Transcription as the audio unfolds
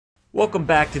Welcome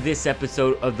back to this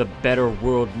episode of the Better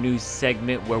World News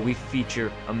segment where we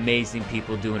feature amazing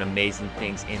people doing amazing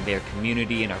things in their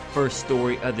community. And our first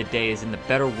story of the day is in the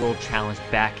Better World Challenge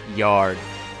backyard.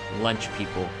 Lunch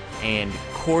people and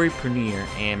Corey Pernier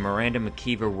and Miranda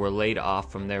McKeever were laid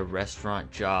off from their restaurant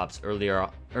jobs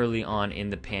early on in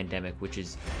the pandemic, which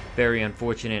is very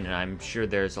unfortunate, and I'm sure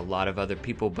there's a lot of other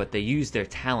people, but they used their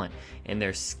talent and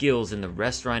their skills in the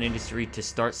restaurant industry to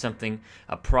start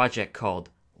a project called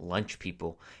Lunch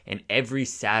People. And every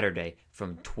Saturday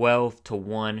from 12 to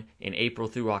 1 in April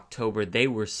through October, they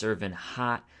were serving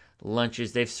hot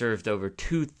lunches. They've served over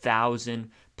 2,000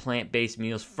 plant-based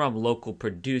meals from local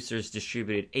producers,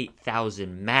 distributed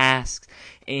 8,000 masks,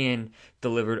 and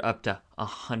delivered up to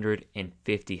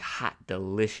 150 hot,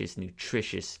 delicious,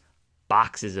 nutritious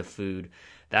boxes of food.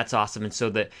 That's awesome. And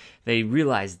so that they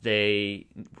realized they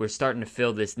were starting to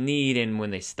fill this need, and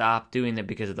when they stopped doing that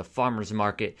because of the farmers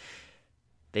market,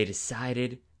 they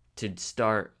decided to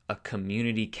start a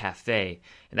community cafe.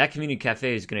 And that community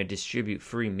cafe is going to distribute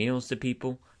free meals to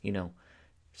people,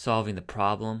 solving the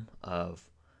problem of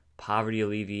poverty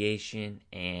alleviation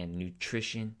and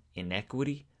nutrition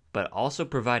inequity, but also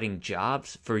providing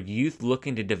jobs for youth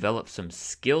looking to develop some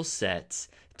skill sets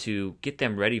to get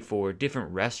them ready for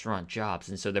different restaurant jobs.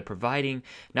 And so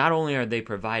not only are they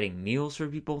providing meals for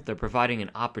people, they're providing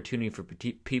an opportunity for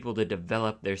people to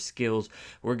develop their skills.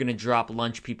 We're going to drop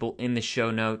Lunch People in the show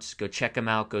notes. Go check them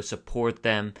out, go support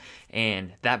them.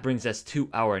 And that brings us to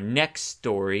our next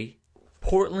story.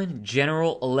 Portland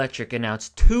General Electric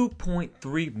announced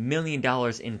 $2.3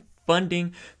 million in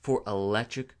funding for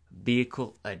electric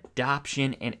vehicle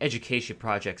adoption and education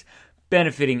projects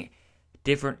benefiting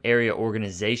different area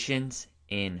organizations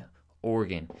in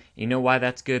Oregon. You know why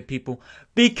that's good, people?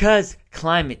 Because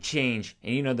climate change,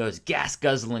 and those gas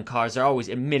guzzling cars are always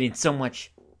emitting so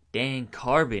much dang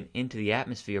carbon into the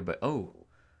atmosphere. But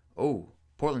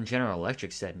Portland General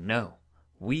Electric said no.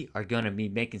 We are going to be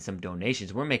making some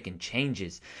donations. We're making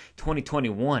changes.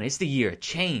 2021, it's the year of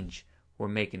change. We're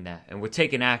making that. And we're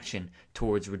taking action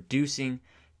towards reducing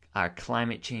our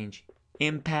climate change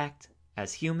impact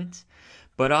as humans.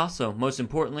 But also, most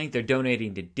importantly, they're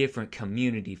donating to different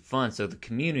community funds so the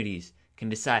communities can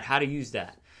decide how to use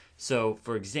that. So,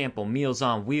 for example, Meals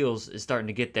on Wheels is starting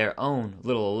to get their own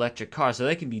little electric car so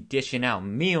they can be dishing out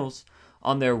meals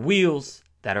on their wheels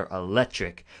that are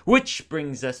electric. Which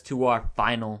brings us to our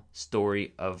final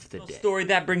story of the day.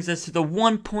 That brings us to the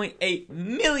 $1.8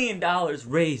 million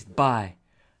raised by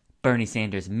Bernie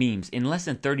Sanders memes. In less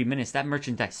than 30 minutes, that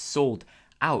merchandise sold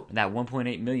out. That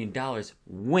 $1.8 million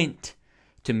went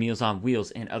to Meals on Wheels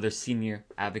and other senior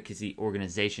advocacy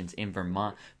organizations in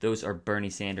Vermont. Those are Bernie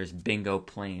Sanders bingo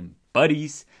playing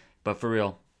buddies. But for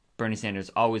real, Bernie Sanders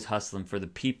always hustling for the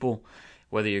people.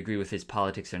 Whether you agree with his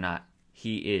politics or not,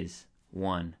 he is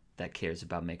one that cares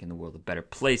about making the world a better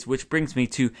place. Which brings me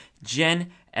to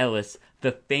Jen Ellis,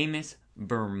 the famous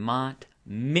Vermont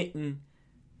mitten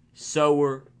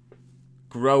sewer,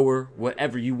 grower,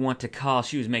 whatever you want to call.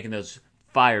 She was making those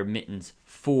fire mittens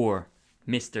for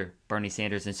Mr. Bernie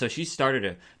Sanders. And so she started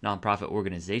a nonprofit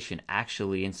organization,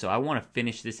 actually. And so I want to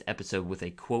finish this episode with a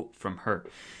quote from her.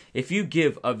 If you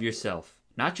give of yourself,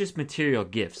 not just material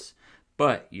gifts,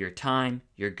 but your time,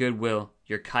 your goodwill,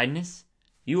 your kindness,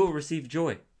 you will receive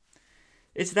joy.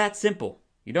 It's that simple.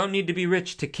 You don't need to be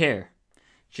rich to care.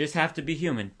 You just have to be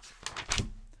human.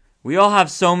 We all have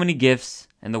so many gifts,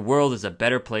 and the world is a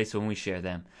better place when we share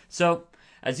them. So,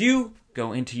 as you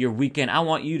go into your weekend, I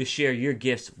want you to share your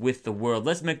gifts with the world.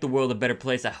 Let's make the world a better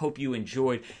place. I hope you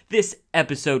enjoyed this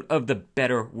episode of the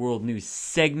Better World News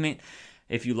segment.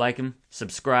 If you like them,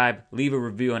 subscribe, leave a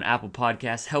review on Apple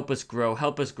Podcasts. Help us grow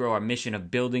our mission of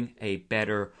building a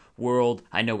better world.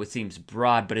 I know it seems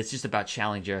broad, but it's just about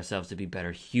challenging ourselves to be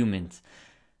better humans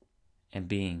and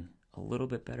being a little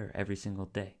bit better every single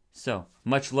day. So,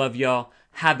 much love, y'all.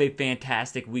 Have a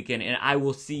fantastic weekend, and I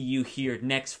will see you here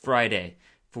next Friday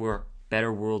for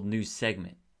Better World News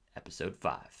segment, episode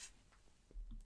 5.